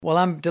Well,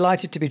 I'm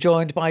delighted to be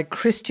joined by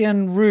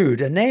Christian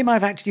Ruud, a name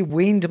I've actually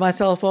weaned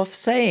myself off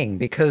saying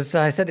because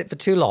I said it for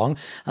too long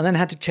and then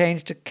had to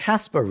change to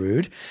Casper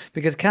Ruud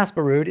because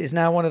Casper Ruud is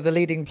now one of the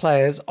leading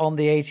players on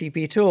the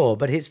ATP Tour.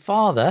 But his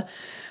father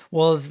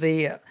was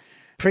the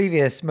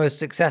previous most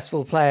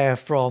successful player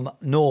from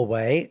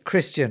Norway,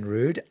 Christian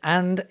Ruud,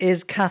 and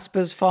is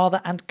Casper's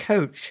father and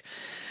coach.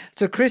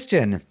 So,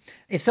 Christian,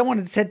 if someone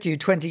had said to you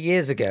 20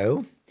 years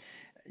ago,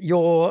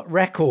 your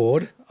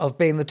record of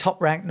being the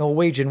top-ranked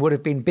Norwegian would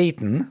have been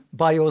beaten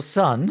by your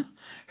son,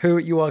 who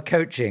you are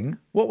coaching,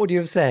 what would you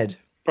have said?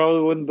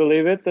 Probably wouldn't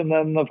believe it. And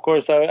then, of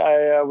course,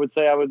 I would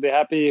say I would be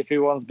happy if he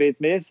once beat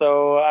me.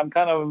 So I'm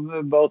kind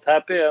of both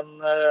happy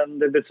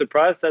and a bit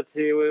surprised that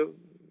he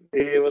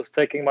was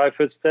taking my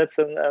footsteps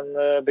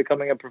and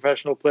becoming a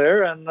professional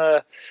player. And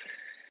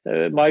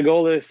my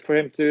goal is for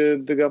him to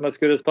become as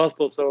good as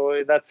possible. So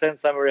in that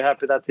sense, I'm very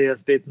happy that he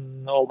has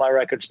beaten all my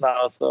records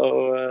now.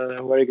 So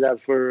I'm very glad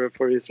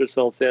for his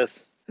results,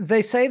 yes.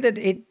 They say that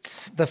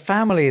it's the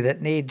family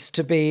that needs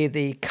to be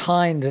the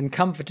kind and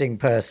comforting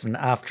person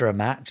after a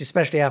match,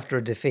 especially after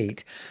a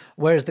defeat,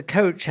 whereas the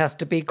coach has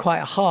to be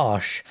quite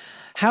harsh.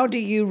 How do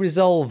you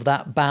resolve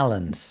that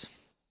balance?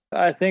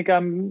 I think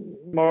I'm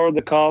more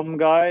the calm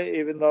guy,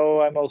 even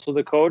though I'm also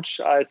the coach.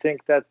 I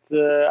think that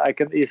I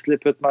can easily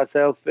put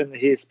myself in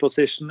his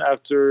position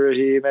after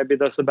he maybe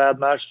does a bad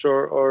match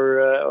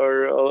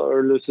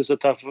or loses a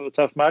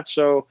tough match.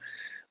 So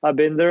I've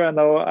been there. I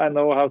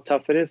know how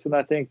tough it is, and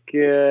I think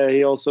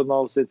he also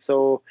knows it.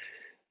 So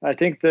I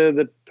think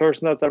the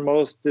person that are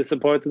most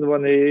disappointed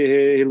when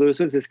he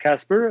loses is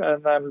Casper,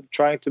 and I'm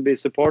trying to be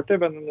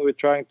supportive, and we're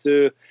trying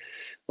to,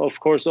 of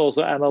course,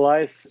 also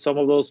analyze some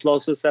of those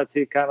losses that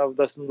he kind of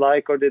doesn't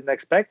like or didn't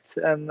expect.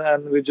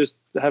 And we just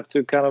have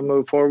to kind of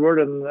move forward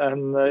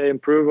and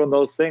improve on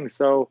those things.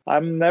 So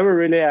I'm never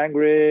really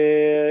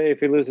angry if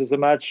he loses a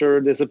match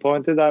or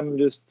disappointed. I'm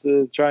just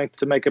trying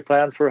to make a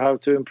plan for how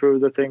to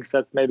improve the things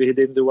that maybe he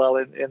didn't do well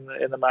in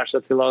the match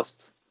that he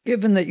lost.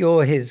 Given that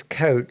you're his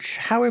coach,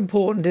 how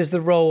important is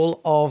the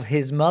role of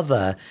his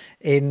mother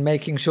in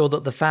making sure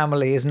that the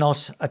family is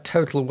not a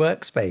total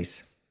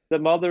workspace? The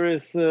mother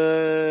is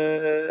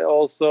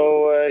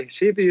also,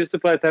 she used to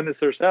play tennis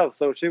herself,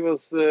 so she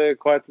was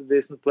quite a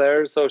decent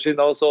player. So she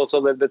knows also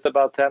a little bit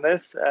about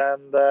tennis.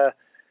 And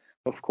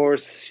of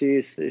course,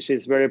 she's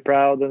very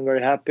proud and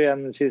very happy.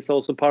 And she's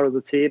also part of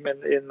the team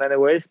in many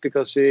ways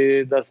because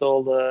she does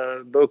all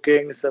the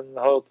bookings and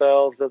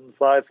hotels and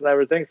flights and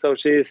everything. So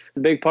she's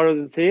a big part of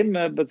the team,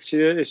 but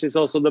she's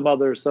also the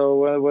mother.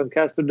 So when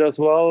Casper does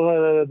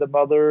well, the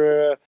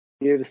mother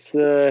gives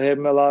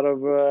him a lot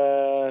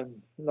of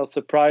not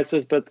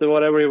surprises, but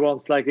whatever he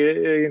wants, like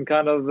in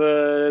kind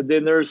of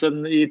dinners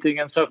and eating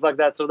and stuff like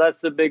that. So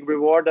that's a big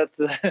reward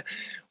that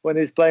when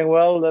he's playing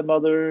well, the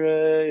mother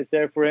is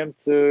there for him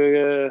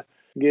to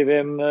give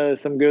him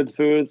some good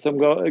food, some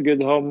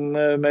good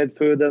homemade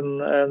food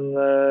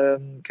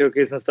and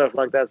cookies and stuff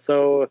like that.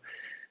 So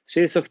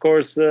she's, of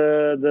course,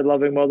 the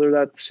loving mother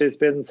that she's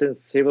been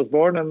since he was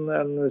born,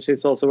 and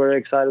she's also very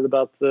excited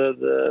about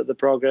the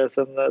progress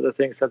and the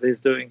things that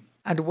he's doing.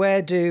 And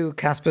where do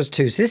Casper's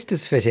two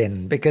sisters fit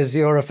in? Because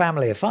you're a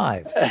family of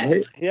five.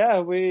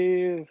 Yeah,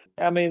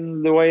 I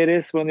mean, the way it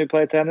is when you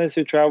play tennis,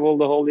 you travel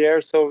the whole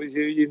year, so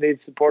you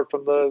need support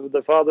from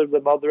the father,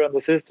 the mother, and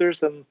the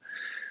sisters, and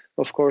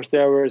of course they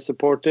are very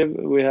supportive.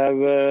 We have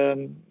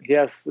he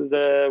has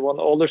the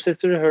one older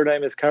sister. Her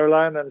name is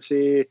Caroline, and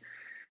she's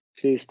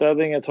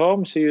studying at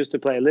home. She used to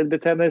play a little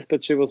bit tennis,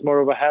 but she was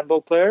more of a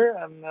handball player,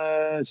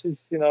 and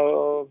she's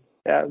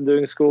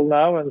doing school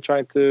now and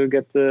trying to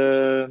get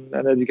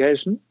an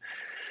education.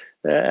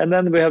 And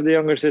then we have the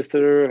younger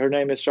sister. Her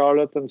name is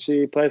Charlotte, and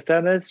she plays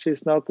tennis.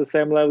 She's not the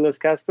same level as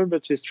Casper,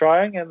 but she's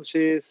trying, and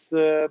she's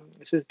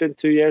been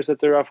 2 years at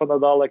the Rafa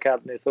Nadal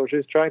Academy. So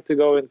she's trying to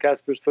go in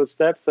Casper's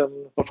footsteps, and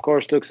of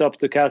course looks up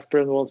to Casper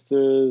and wants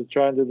to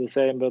try and do the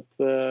same. But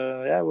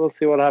we'll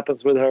see what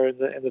happens with her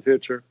in the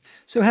future.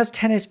 So has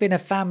tennis been a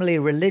family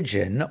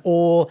religion,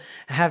 or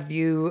have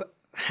you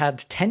had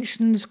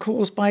tensions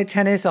caused by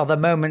tennis? Are there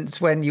moments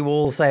when you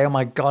all say, oh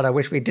my God, I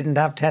wish we didn't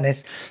have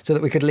tennis so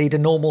that we could lead a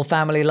normal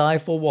family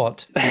life, or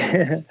what?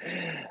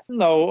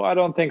 No, I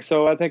don't think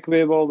so. I think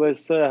we've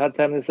always had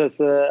tennis as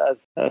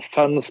a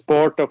fun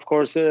sport. Of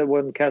course,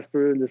 when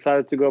Casper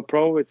decided to go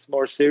pro, it's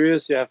more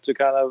serious. You have to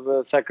kind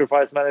of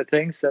sacrifice many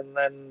things, and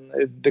then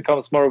it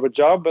becomes more of a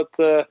job.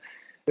 But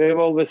we've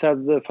always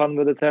had fun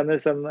with the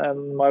tennis,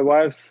 and my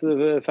wife's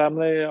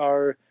family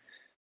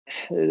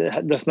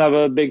doesn't have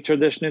a big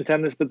tradition in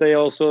tennis, but they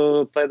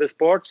also play the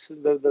sports,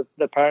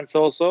 the parents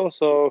also.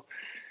 So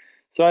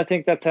I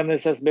think that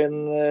tennis has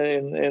been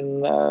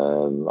in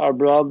our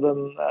blood,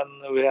 and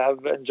we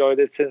have enjoyed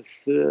it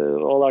since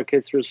all our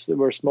kids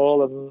were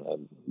small,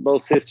 and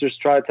both sisters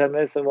tried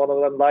tennis, and one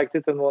of them liked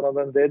it and one of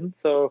them didn't.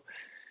 So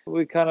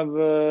we kind of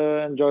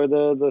enjoy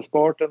the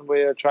sport, and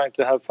we are trying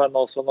to have fun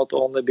also, not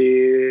only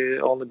be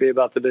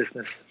about the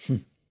business.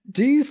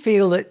 Do you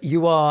feel that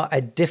you are a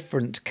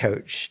different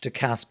coach to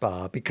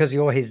Casper because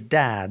you're his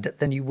dad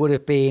than you would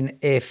have been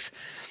if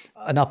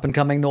an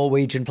up-and-coming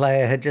Norwegian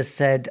player had just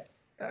said,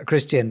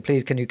 Christian,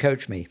 please, can you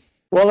coach me?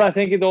 Well, I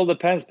think it all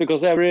depends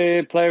because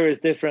every player is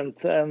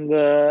different, and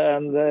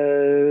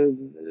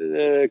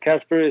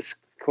Casper is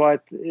quite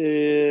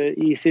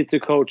easy to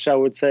coach, I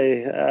would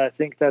say. I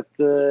think that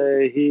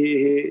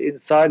he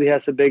inside he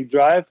has a big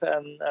drive,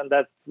 and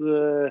that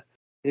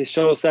he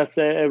shows that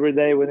every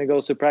day when he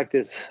goes to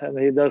practice, and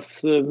he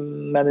does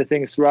many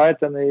things right,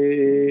 and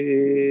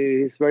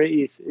he's very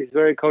easy, he's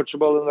very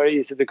coachable and very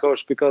easy to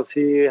coach because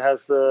he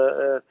has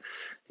a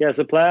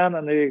plan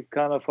and he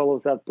kind of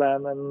follows that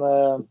plan.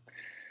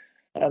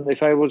 And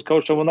if I would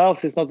coach someone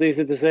else, it's not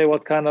easy to say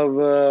what kind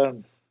of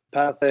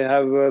path they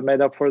have made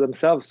up for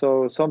themselves.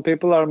 So some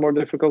people are more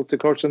difficult to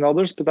coach than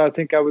others, but I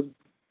think I would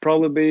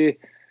probably be,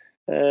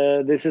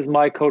 this is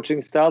my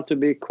coaching style, to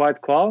be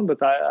quite calm,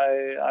 but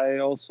I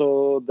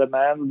also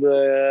demand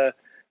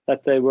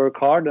that they work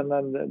hard and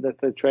then that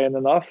they train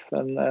enough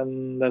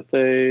and that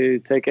they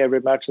take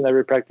every match and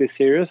every practice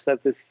serious. That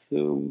is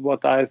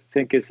what I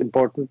think is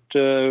important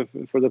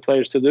for the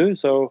players to do.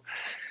 So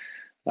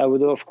I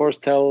would, of course,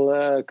 tell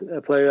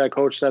a player I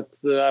coach that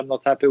I'm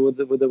not happy with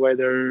the way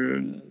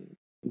they're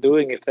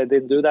doing if they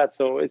didn't do that.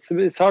 So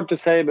it's hard to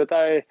say, but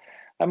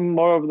I'm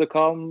more of the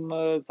calm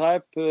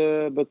type,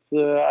 but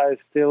I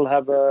still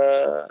have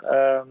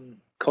a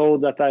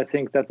code that I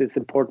think that is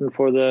important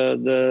for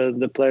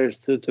the players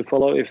to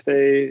follow if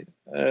they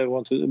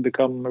want to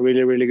become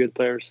really, really good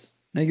players.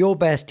 Now, your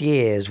best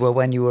years were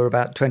when you were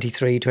about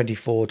 23,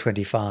 24,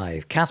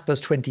 25.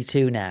 Casper's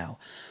 22 now.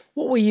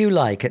 What were you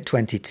like at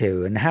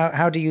 22, and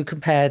how do you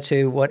compare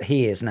to what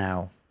he is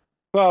now?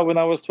 Well, when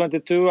I was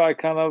 22, I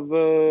kind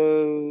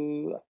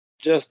of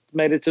just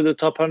made it to the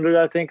top 100,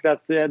 I think, at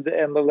the end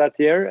of that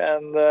year.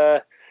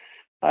 And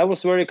I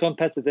was very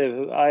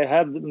competitive. I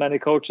had many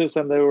coaches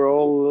and they were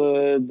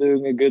all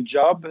doing a good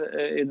job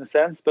in a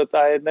sense, but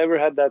I never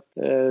had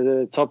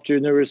that top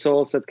junior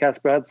results that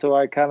Casper had. So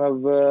I kind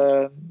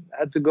of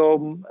had to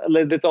go a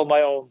little bit on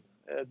my own.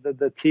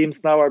 The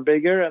teams now are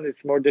bigger and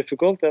it's more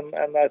difficult.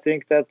 And I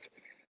think that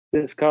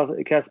this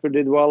Casper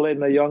did well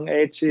in a young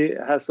age. He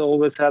has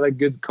always had a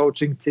good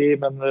coaching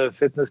team and a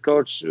fitness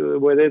coach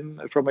with him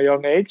from a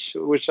young age,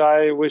 which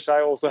I wish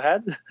I also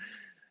had,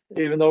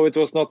 even though it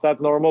was not that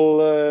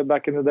normal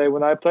back in the day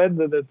when I played.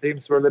 The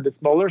teams were a little bit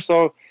smaller.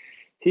 So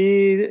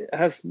he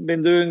has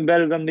been doing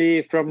better than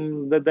me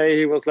from the day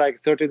he was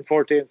like 13,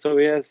 14. So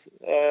he has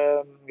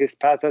his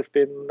path has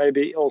been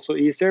maybe also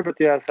easier, but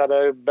he has had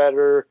a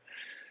better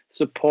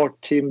support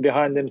team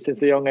behind him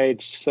since a young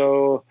age.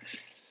 So,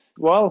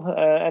 well,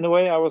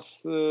 anyway, I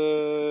was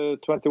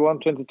 21,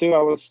 22.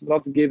 I was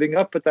not giving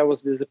up, but I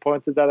was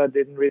disappointed that I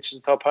didn't reach the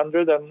top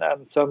 100.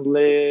 And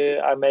suddenly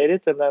I made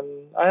it. And then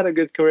I had a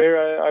good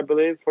career, I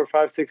believe, for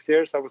 5-6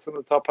 years. I was in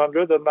the top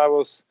 100 and I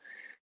was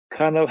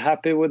kind of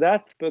happy with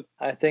that. But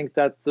I think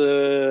that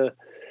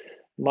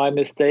my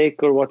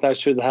mistake, or what I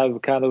should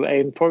have kind of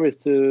aimed for, is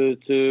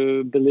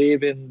to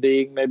believe in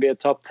being maybe a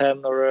top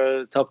 10 or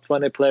a top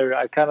 20 player.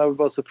 I kind of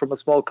was from a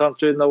small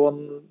country. No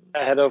one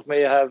ahead of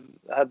me had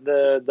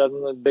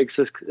done a big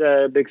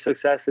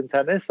success in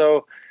tennis.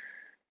 So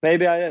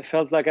maybe I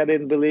felt like I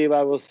didn't believe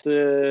I was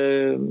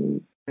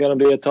going to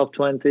be a top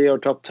 20 or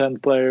top 10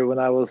 player when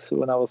I was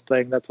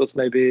playing. That was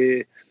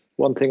maybe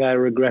one thing I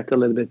regret a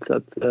little bit,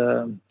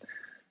 that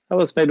I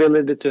was maybe a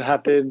little bit too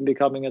happy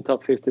becoming a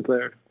top 50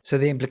 player. So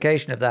the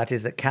implication of that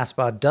is that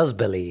Casper does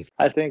believe.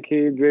 I think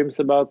he dreams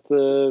about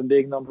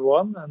being number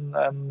one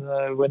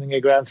and winning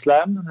a Grand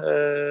Slam.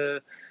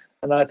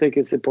 And I think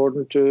it's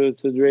important to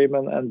dream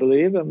and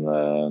believe.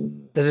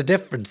 And there's a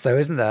difference, though,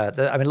 isn't there?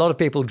 I mean, a lot of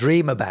people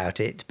dream about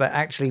it, but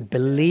actually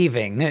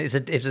believing is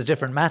a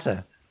different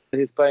matter.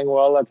 He's playing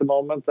well at the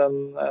moment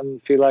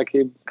and feel like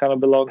he kind of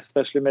belongs,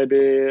 especially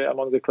maybe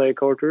among the clay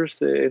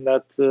courters in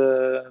that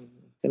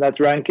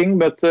ranking.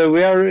 But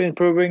we are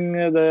improving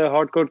the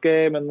hardcourt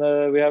game, and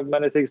we have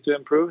many things to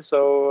improve.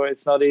 So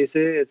it's not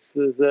easy.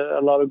 There's a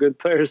lot of good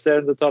players there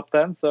in the top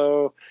 10.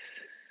 So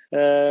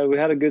we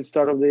had a good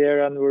start of the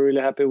year, and we're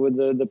really happy with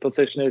the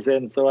position he's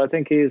in. So I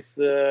think he's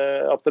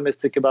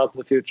optimistic about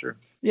the future.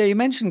 Yeah, you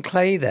mentioned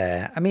clay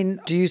there. I mean,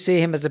 do you see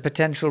him as a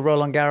potential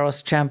Roland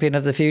Garros champion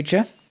of the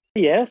future?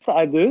 Yes,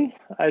 I do.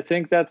 I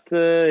think that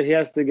he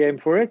has the game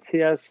for it. He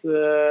has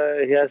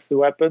the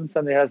weapons,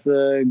 and he has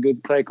a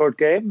good clay court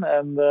game.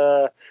 And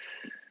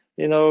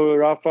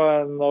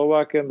Rafa and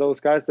Novak and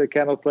those guys, they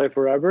cannot play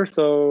forever.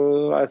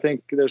 So I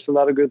think there's a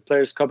lot of good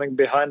players coming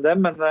behind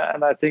them,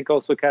 and I think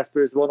also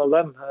Casper is one of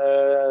them,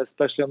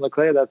 especially on the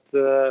clay,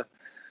 that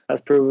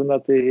has proven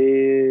that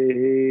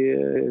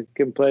he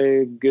can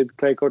play good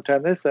clay court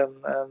tennis, and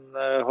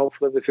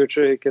hopefully in the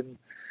future he can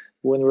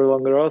win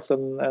Roland Garros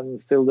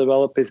and still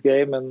develop his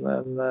game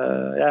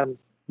and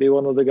be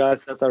one of the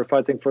guys that are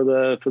fighting for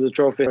the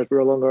trophy at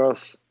Roland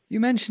Garros. You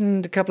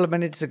mentioned a couple of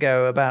minutes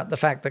ago about the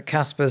fact that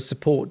Casper's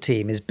support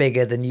team is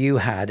bigger than you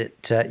had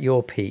at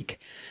your peak.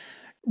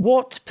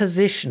 What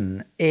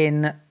position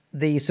in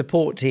the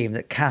support team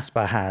that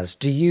Casper has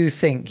do you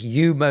think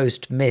you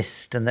most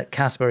missed and that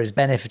Casper is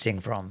benefiting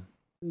from?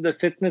 the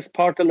fitness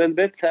part a little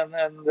bit,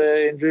 and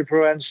the injury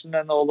prevention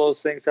and all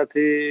those things that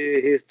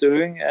he's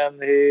doing,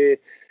 and he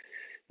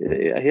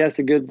has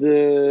a good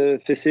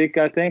physique,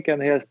 I think,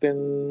 and he has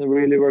been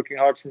really working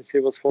hard since he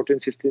was 14,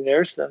 15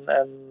 years, and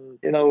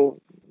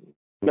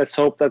let's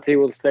hope that he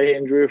will stay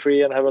injury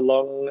free and have a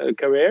long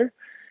career.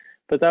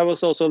 But I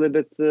was also a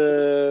little bit,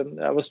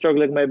 I was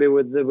struggling maybe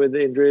with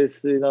the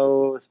injuries,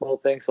 small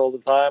things all the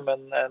time,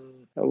 and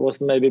I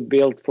wasn't maybe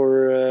built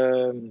for,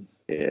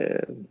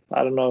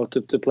 I don't know,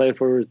 to play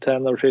for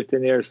 10 or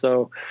 15 years.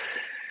 So,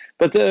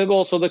 but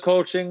also the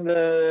coaching,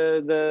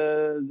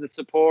 the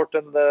support,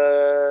 and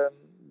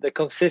the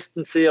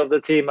consistency of the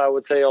team, I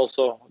would say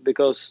also,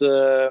 because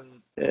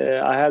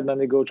I had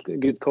many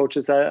good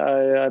coaches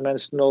I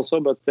mentioned also,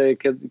 but they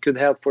could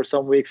help for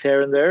some weeks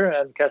here and there.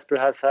 And Casper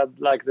has had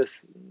like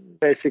this,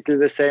 basically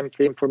the same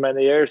team for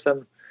many years,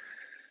 and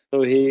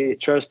so he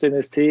trusts in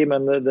his team,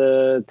 and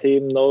the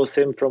team knows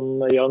him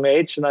from a young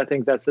age. And I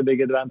think that's a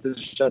big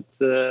advantage, that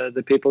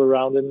the people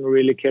around him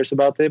really cares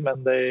about him,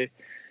 and they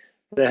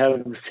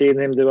have seen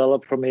him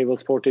develop from he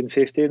was 14,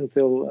 15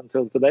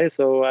 until today.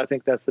 So I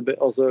think that's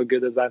also a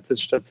good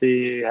advantage that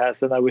he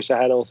has, and I wish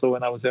I had also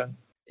when I was young.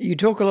 You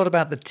talk a lot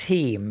about the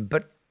team,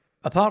 but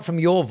apart from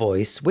your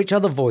voice, which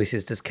other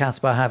voices does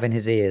Casper have in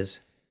his ears?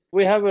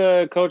 We have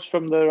a coach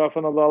from the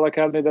Rafa Nadal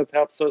Academy that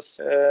helps us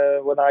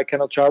when I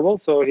cannot travel.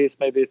 So he's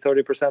maybe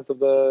 30% of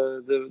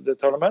the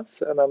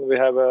tournaments. And then we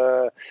have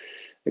a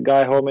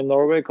guy home in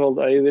Norway called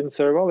Øyvind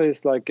Sørvold.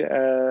 He's like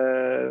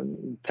a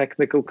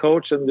technical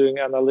coach and doing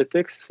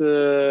analytics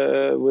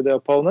with the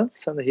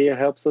opponents. And he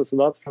helps us a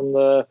lot from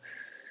the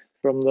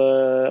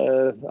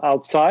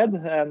outside.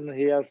 And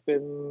he has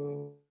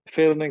been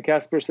filming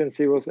Casper since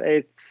he was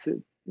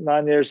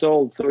 9 years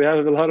old. So we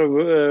have a lot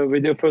of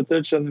video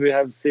footage, and we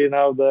have seen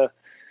how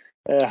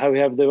he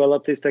have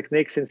developed his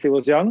technique since he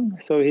was young.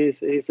 So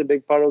he's a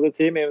big part of the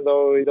team, even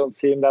though we don't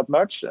see him that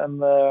much.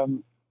 And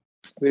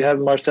we have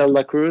Marcel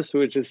Lacruz,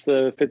 which is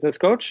a fitness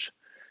coach,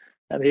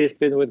 and he's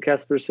been with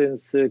Casper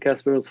since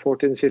Casper was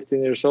 14,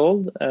 15 years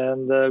old.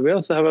 And we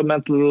also have a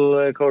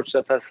mental coach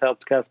that has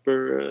helped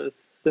Casper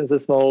since a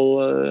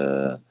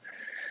small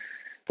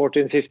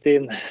 14,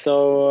 15.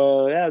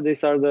 So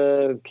these are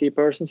the key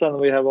persons, and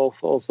we have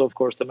also, of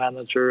course, the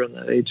manager and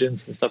the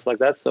agents and stuff like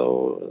that.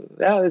 So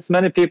it's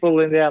many people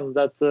in the end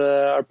that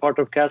are part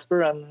of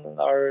Casper and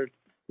are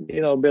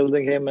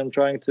building him and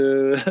trying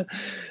to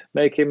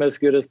make him as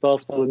good as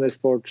possible in this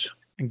sport.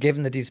 And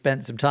given that he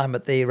spent some time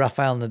at the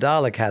Rafael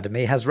Nadal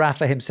Academy, has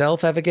Rafa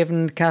himself ever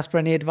given Casper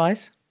any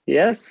advice?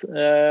 Yes,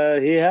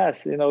 he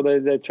has.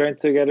 They train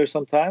together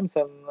sometimes,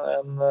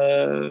 and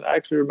I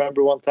actually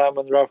remember one time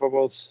when Rafa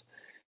was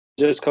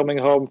just coming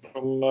home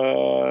from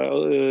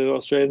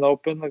Australian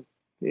Open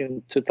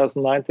in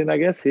 2019, I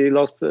guess. He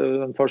lost,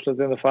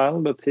 unfortunately, in the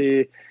final, but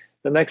the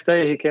next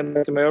day he came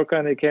back to Mallorca,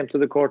 and he came to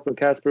the court when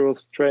Casper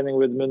was training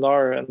with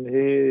Munar, and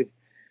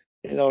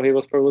he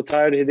was probably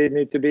tired. He didn't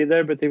need to be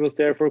there, but he was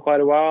there for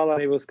quite a while,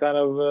 and he was kind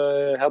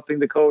of helping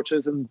the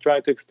coaches and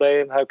trying to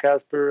explain how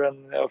Casper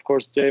and, of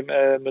course,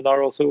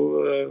 Munar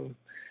also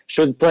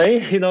should play,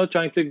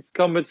 trying to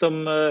come with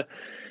some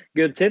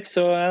good tips.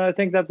 So I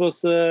think that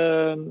was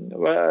a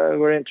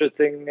very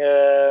interesting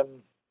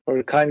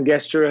or kind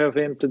gesture of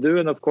him to do.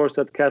 And of course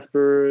that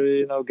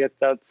Casper, get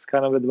that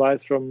kind of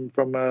advice from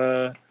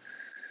a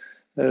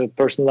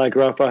person like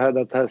Rafa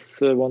that has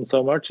won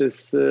so much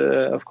is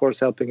of course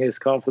helping his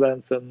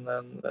confidence and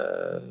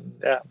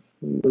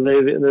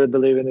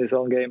believe in his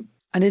own game.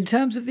 And in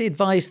terms of the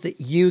advice that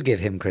you give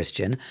him,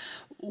 Christian,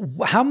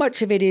 how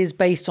much of it is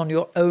based on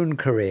your own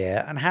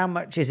career, and how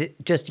much is it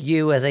just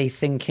you as a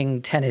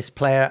thinking tennis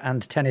player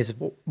and tennis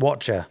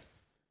watcher?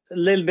 A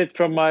little bit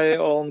from my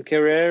own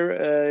career.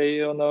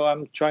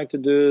 I'm trying to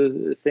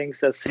do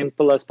things as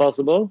simple as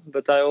possible,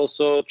 but I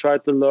also try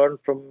to learn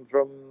from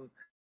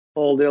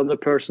all the other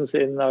persons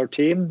in our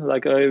team,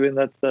 like Øyvind,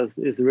 that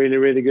is really,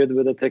 really good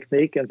with the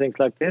technique and things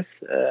like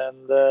this.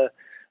 And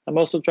I'm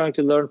also trying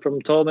to learn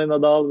from Tony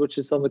Nadal, which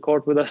is on the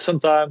court with us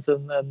sometimes,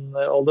 and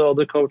all the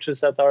other coaches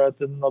that are at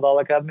the Nadal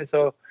Academy.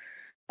 So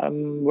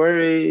I'm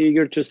very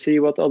eager to see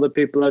what other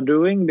people are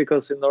doing,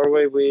 because in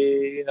Norway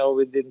we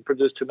didn't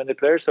produce too many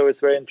players. So it's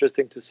very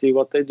interesting to see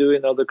what they do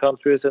in other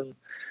countries, and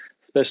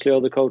especially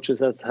other coaches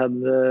that had,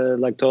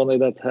 like Tony,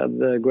 that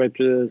had great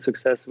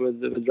success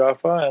with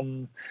Rafa,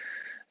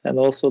 and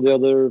also the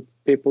other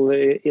people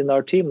in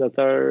our team that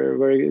are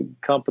very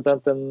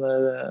competent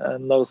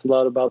and knows a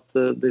lot about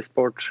this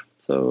sport.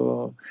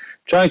 So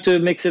trying to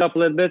mix it up a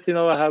little bit.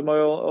 I have my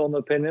own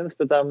opinions,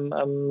 but I'm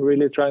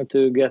really trying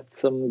to get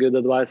some good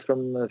advice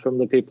from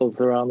the people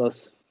around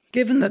us.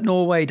 Given that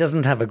Norway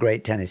doesn't have a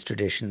great tennis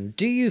tradition,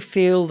 do you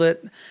feel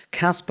that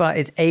Casper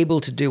is able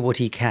to do what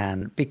he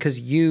can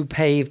because you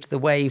paved the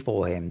way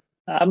for him?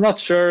 I'm not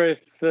sure if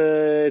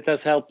it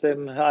has helped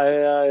him.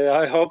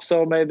 I hope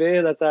so, maybe,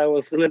 that I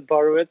was a little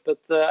part of it. But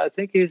I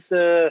think he's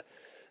a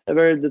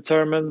very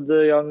determined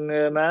young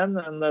man,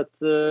 and that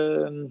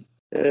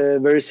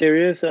very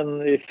serious,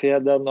 and if he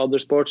had done other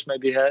sports,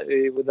 maybe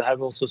he would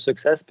have also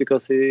success,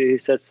 because he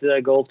sets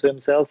a goal to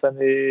himself,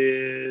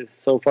 and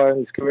so far in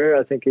his career,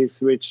 I think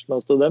he's reached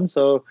most of them.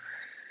 So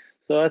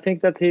I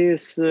think that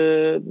he's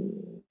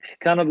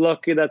kind of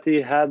lucky that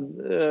he had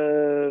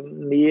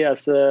me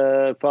as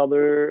a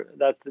father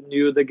that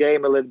knew the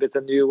game a little bit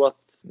and knew what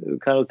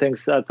kind of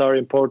things that are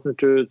important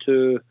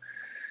to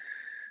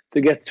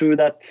get through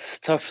that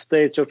tough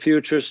stage of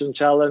futures and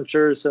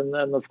challengers, and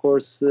of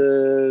course,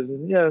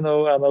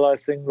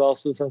 analyzing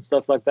losses and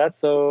stuff like that.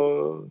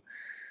 So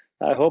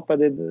I hope I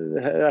did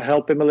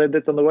help him a little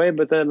bit on the way.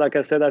 But like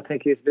I said, I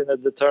think he's been a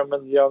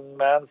determined young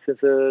man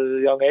since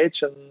a young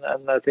age,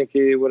 and I think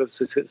he would have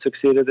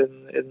succeeded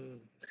in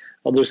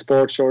other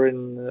sports or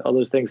in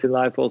other things in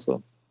life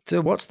also. So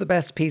what's the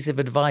best piece of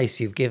advice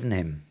you've given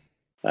him?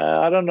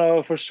 I don't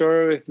know for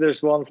sure if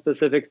there's one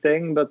specific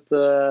thing, but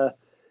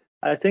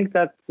I think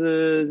that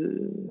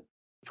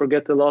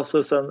forget the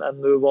losses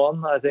and move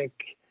on. I think,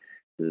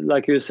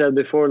 like you said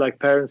before, like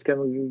parents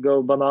can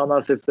go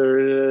bananas if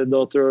their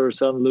daughter or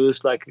son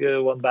lose like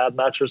one bad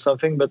match or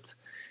something. But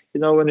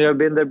when you have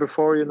been there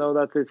before, you know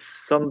that it's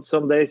some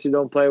days you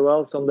don't play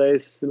well, some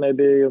days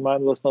maybe your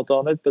mind was not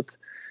on it. But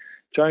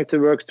trying to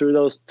work through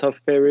those tough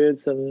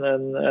periods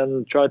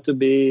and try to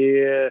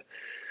be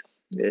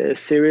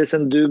serious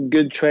and do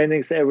good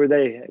trainings every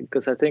day,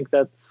 because I think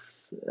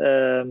that's.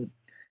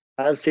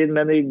 I've seen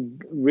many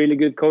really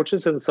good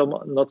coaches and some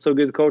not so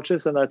good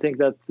coaches, and I think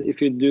that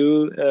if you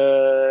do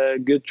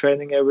good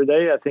training every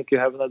day, I think you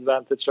have an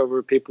advantage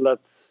over people that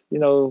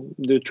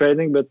do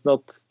training but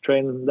not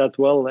train that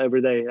well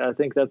every day. I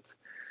think that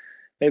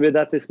maybe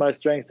that is my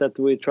strength, that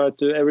we try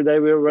to every day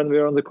when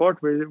we're on the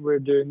court, we're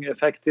doing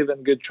effective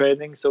and good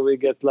training, so we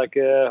get like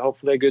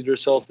hopefully a good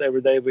result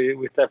every day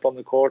we step on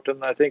the court.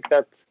 And I think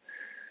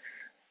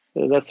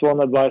that's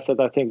one advice that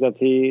I think that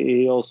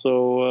he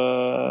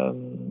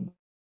also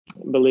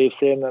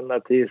believes in, and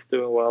that he's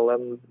doing well.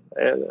 And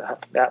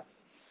yeah.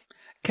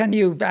 Can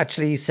you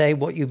actually say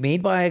what you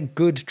mean by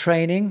good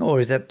training, or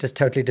is that just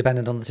totally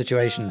dependent on the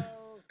situation?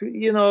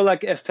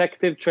 Like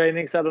effective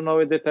trainings, I don't know,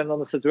 it depends on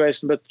the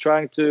situation, but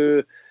trying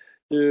to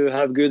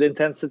have good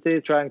intensity,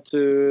 trying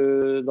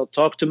to not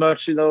talk too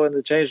much, in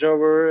the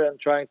changeover, and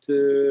trying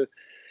to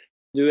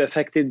do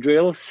effective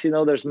drills.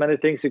 There's many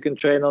things you can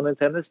train on in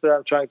tennis, but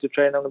I'm trying to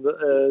train on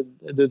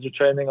do the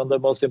training on the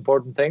most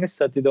important things,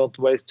 that you don't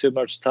waste too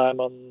much time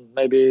on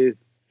maybe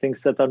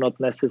things that are not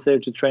necessary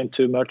to train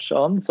too much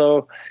on.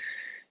 So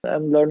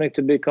I'm learning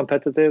to be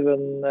competitive,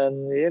 and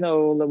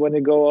when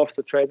you go off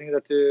the training,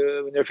 that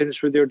when you're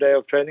finished with your day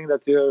of training,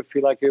 that you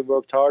feel like you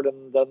worked hard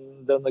and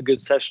done a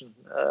good session.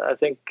 I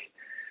think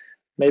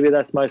maybe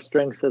that's my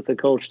strength as a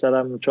coach, that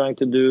I'm trying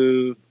to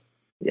do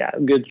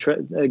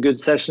good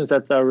sessions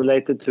that are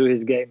related to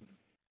his game.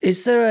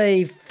 Is there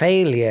a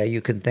failure you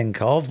can think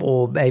of,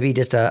 or maybe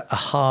just a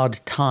hard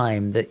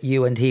time that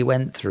you and he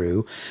went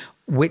through,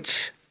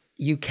 which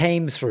you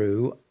came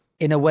through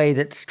in a way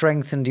that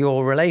strengthened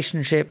your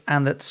relationship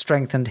and that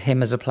strengthened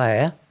him as a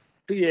player?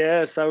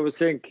 Yes, I would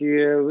think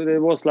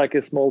it was like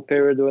a small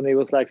period when he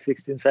was like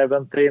 16,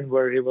 17,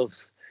 where he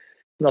was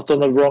not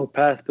on the wrong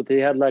path, but he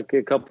had like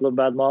a couple of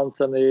bad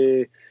months, and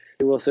he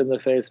was in the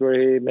phase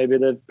where maybe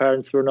the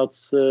parents were not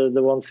the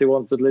ones he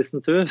wanted to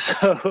listen to.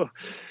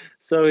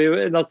 So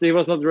he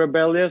was not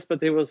rebellious,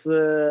 but he was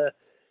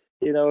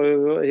he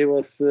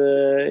was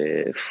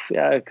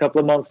a couple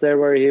of months there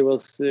where he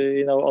was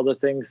other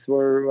things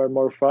were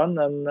more fun,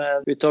 and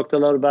we talked a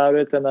lot about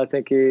it, and I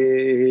think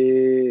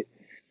he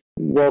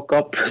woke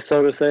up,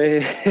 so to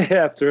say,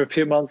 after a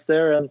few months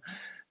there,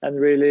 and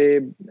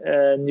really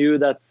knew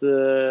that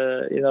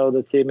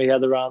the team he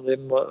had around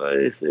him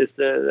is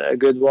a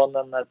good one,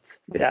 and that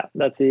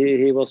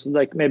he was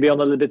like maybe on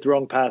a little bit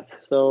wrong path.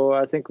 So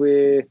I think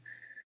we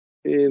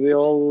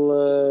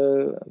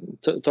all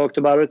talked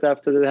about it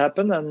after it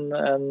happened,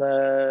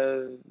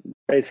 and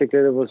basically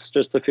it was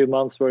just a few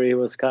months where he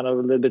was kind of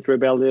a little bit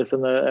rebellious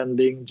and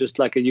being just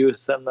like a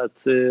youth, and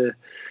that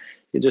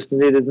he just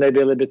needed maybe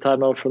a little bit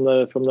time out from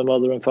the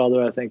mother and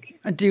father, I think.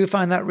 And do you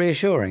find that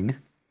reassuring?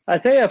 I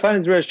think I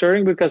find it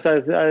reassuring, because I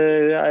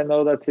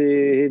know that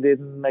he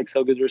didn't make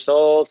so good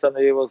results, and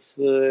he was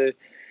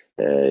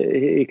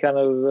he kind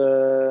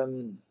of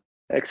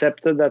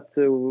accepted that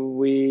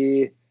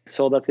we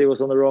saw that he was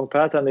on the wrong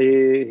path, and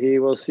he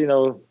was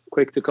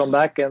quick to come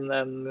back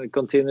and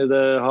continue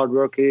the hard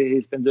work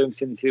he's been doing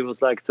since he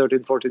was like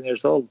 13, 14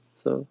 years old.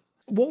 So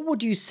what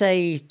would you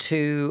say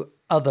to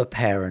other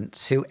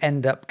parents who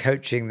end up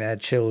coaching their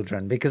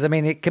children? Because, I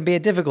mean, it can be a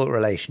difficult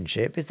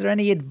relationship. Is there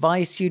any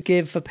advice you'd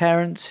give for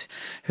parents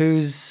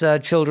whose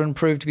children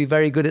prove to be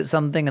very good at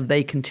something and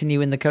they continue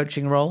in the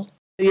coaching role?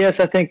 Yes,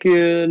 I think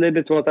a little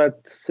bit what I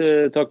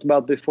talked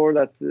about before,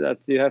 that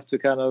you have to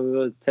kind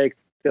of take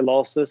the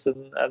losses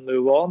and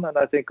move on. And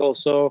I think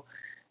also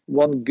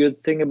one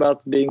good thing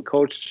about being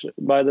coached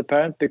by the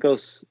parent,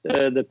 because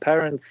the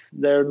parents,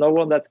 there's no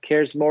one that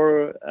cares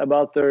more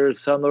about their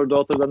son or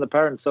daughter than the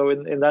parents. So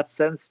in that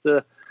sense,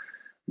 the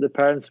the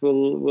parents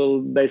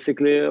will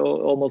basically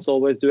almost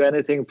always do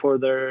anything for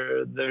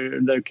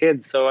their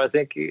kids. So I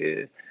think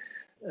a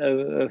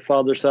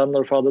father-son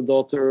or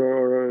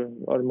father-daughter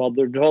or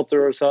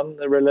mother-daughter or son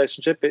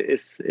relationship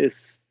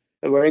is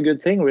a very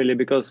good thing, really,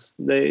 because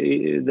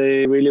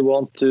they really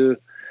want to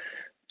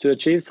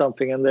achieve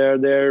something, and they're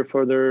there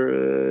for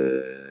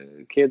their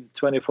kid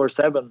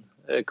 24/7,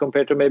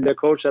 compared to maybe a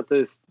coach that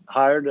is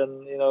hired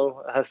and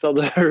has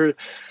other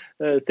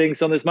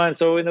things on his mind.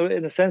 So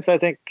in a sense, I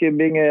think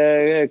being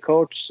a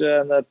coach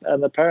and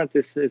a parent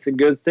is a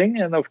good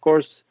thing. And of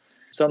course,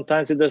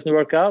 sometimes it doesn't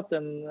work out,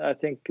 and I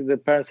think the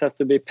parents have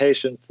to be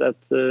patient that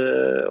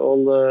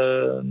all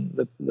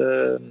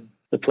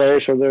the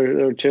players or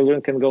their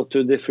children can go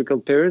through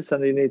difficult periods,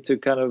 and you need to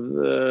kind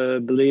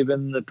of believe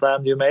in the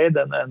plan you made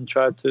and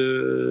try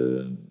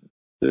to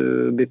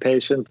be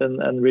patient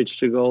and reach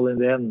the goal in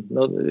the end.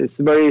 It's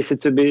very easy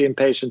to be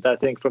impatient, I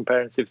think, from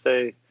parents if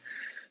they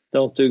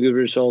don't do good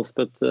results.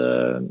 But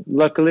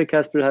luckily,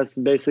 Casper has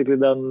basically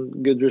done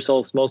good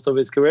results most of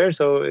his career,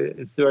 so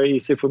it's very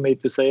easy for me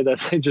to say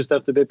that you just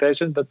have to be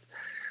patient. But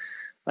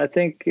I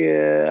think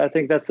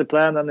that's the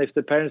plan. And if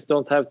the parents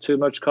don't have too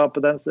much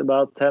confidence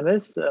about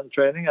tennis and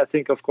training, I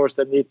think, of course,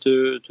 they need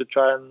to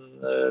try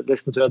and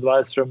listen to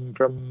advice from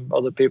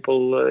other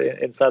people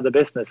inside the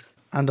business.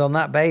 And on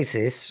that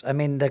basis, I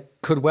mean, there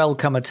could well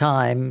come a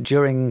time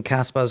during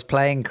Casper's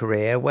playing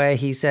career where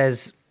he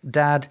says,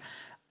 "Dad,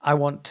 I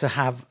want to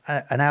have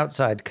an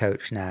outside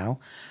coach now."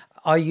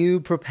 Are you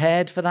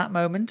prepared for that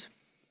moment?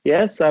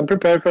 Yes, I'm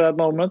prepared for that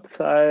moment.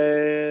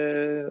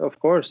 Of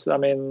course, I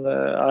mean,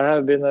 I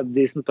have been a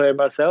decent player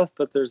myself,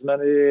 but there's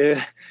many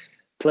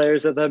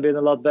players that have been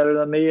a lot better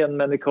than me, and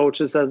many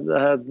coaches that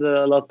had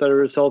a lot better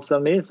results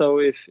than me. So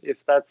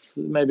if that's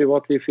maybe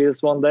what he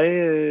feels one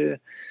day,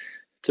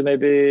 to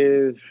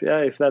maybe,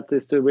 if that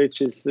is to reach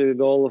his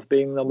goal of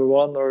being number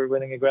one or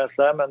winning a Grand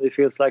Slam, and he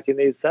feels like he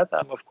needs that,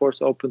 I'm of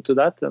course open to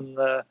that, and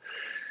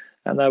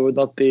I would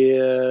not be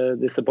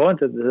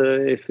disappointed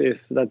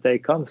if that day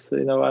comes.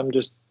 I'm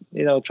just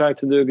trying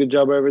to do a good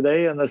job every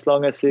day, and as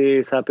long as he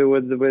is happy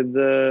with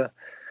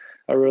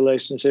our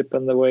relationship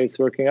and the way it's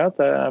working out,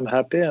 I'm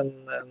happy and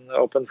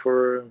open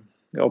for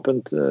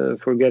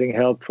getting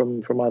help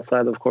from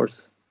outside, of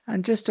course.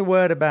 And just a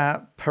word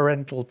about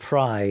parental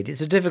pride.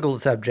 It's a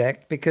difficult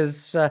subject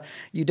because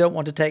you don't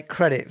want to take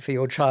credit for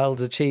your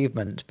child's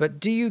achievement. But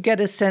do you get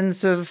a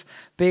sense of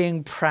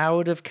being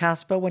proud of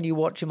Casper when you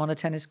watch him on a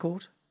tennis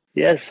court?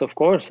 Yes, of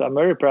course. I'm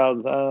very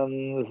proud.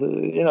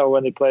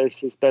 When he plays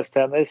his best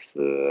tennis,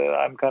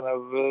 I'm kind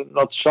of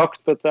not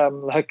shocked, but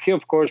I'm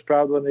of course,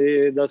 proud when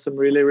he does some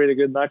really, really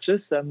good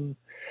matches. And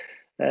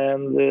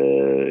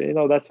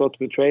that's what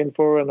we train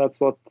for, and that's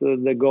what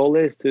the goal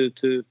is, to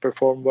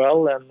perform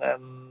well. And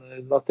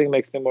nothing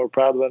makes me more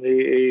proud when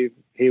he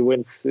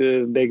wins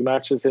big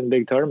matches in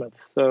big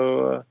tournaments.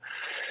 So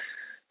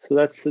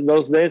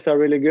those days are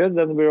really good,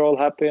 and we're all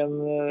happy,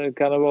 and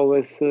kind of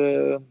always.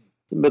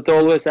 But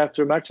always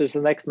after a match is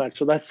the next match.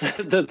 So that's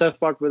the tough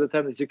part with the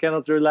tennis. You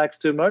cannot relax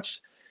too much.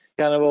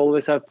 You kind of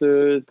always have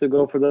to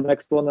go for the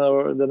next one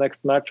or the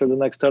next match or the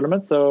next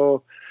tournament.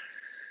 So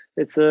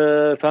it's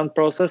a fun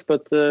process,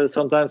 but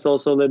sometimes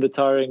also a little bit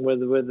tiring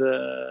with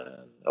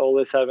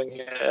always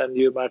having a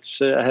new match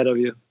ahead of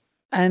you.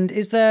 And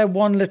is there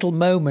one little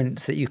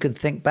moment that you can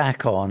think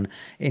back on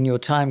in your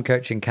time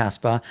coaching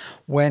Casper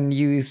when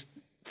you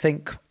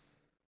think,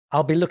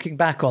 I'll be looking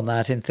back on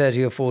that in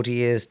 30 or 40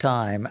 years'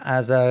 time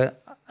as a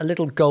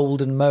little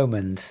golden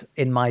moment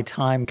in my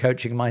time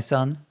coaching my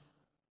son?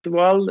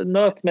 Well,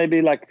 not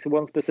maybe like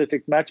one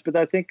specific match, but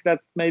I think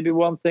that maybe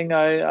one thing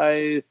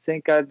I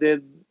think I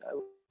did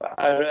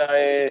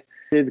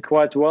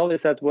quite well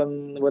is that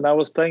when I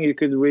was playing, you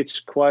could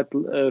reach quite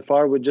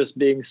far with just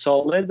being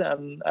solid,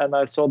 and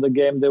I saw the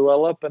game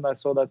develop, and I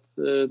saw that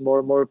more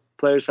and more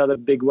players had a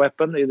big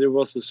weapon, either it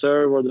was the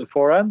serve or the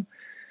forehand.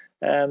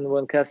 And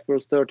when Casper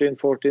was 13,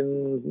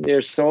 14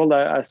 years old,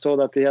 I saw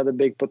that he had a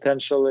big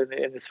potential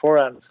in his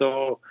forehand.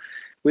 So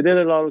we did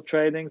a lot of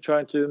training,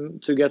 trying to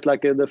get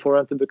the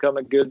forehand to become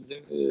a good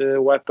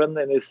weapon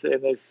in his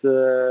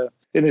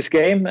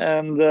game.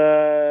 And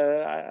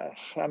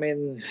I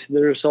mean,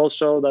 the results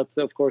show that,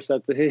 of course,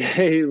 that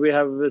we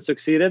have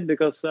succeeded,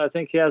 because I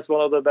think he has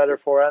one of the better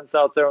forehands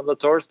out there on the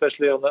tour,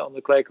 especially on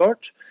the clay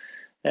court.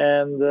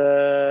 And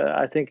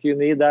I think you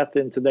need that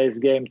in today's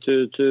game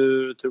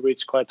to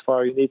reach quite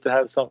far. You need to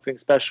have something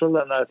special,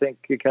 and I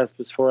think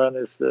Casper's forehand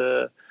is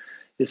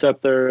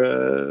up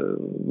there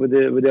with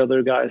the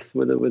other guys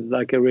with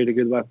like a really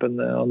good weapon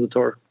on the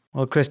tour.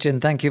 Well,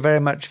 Christian, thank you very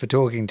much for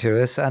talking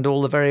to us, and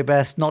all the very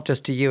best, not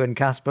just to you and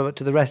Casper, but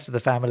to the rest of the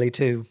family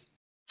too.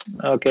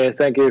 Okay,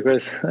 thank you,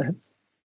 Chris.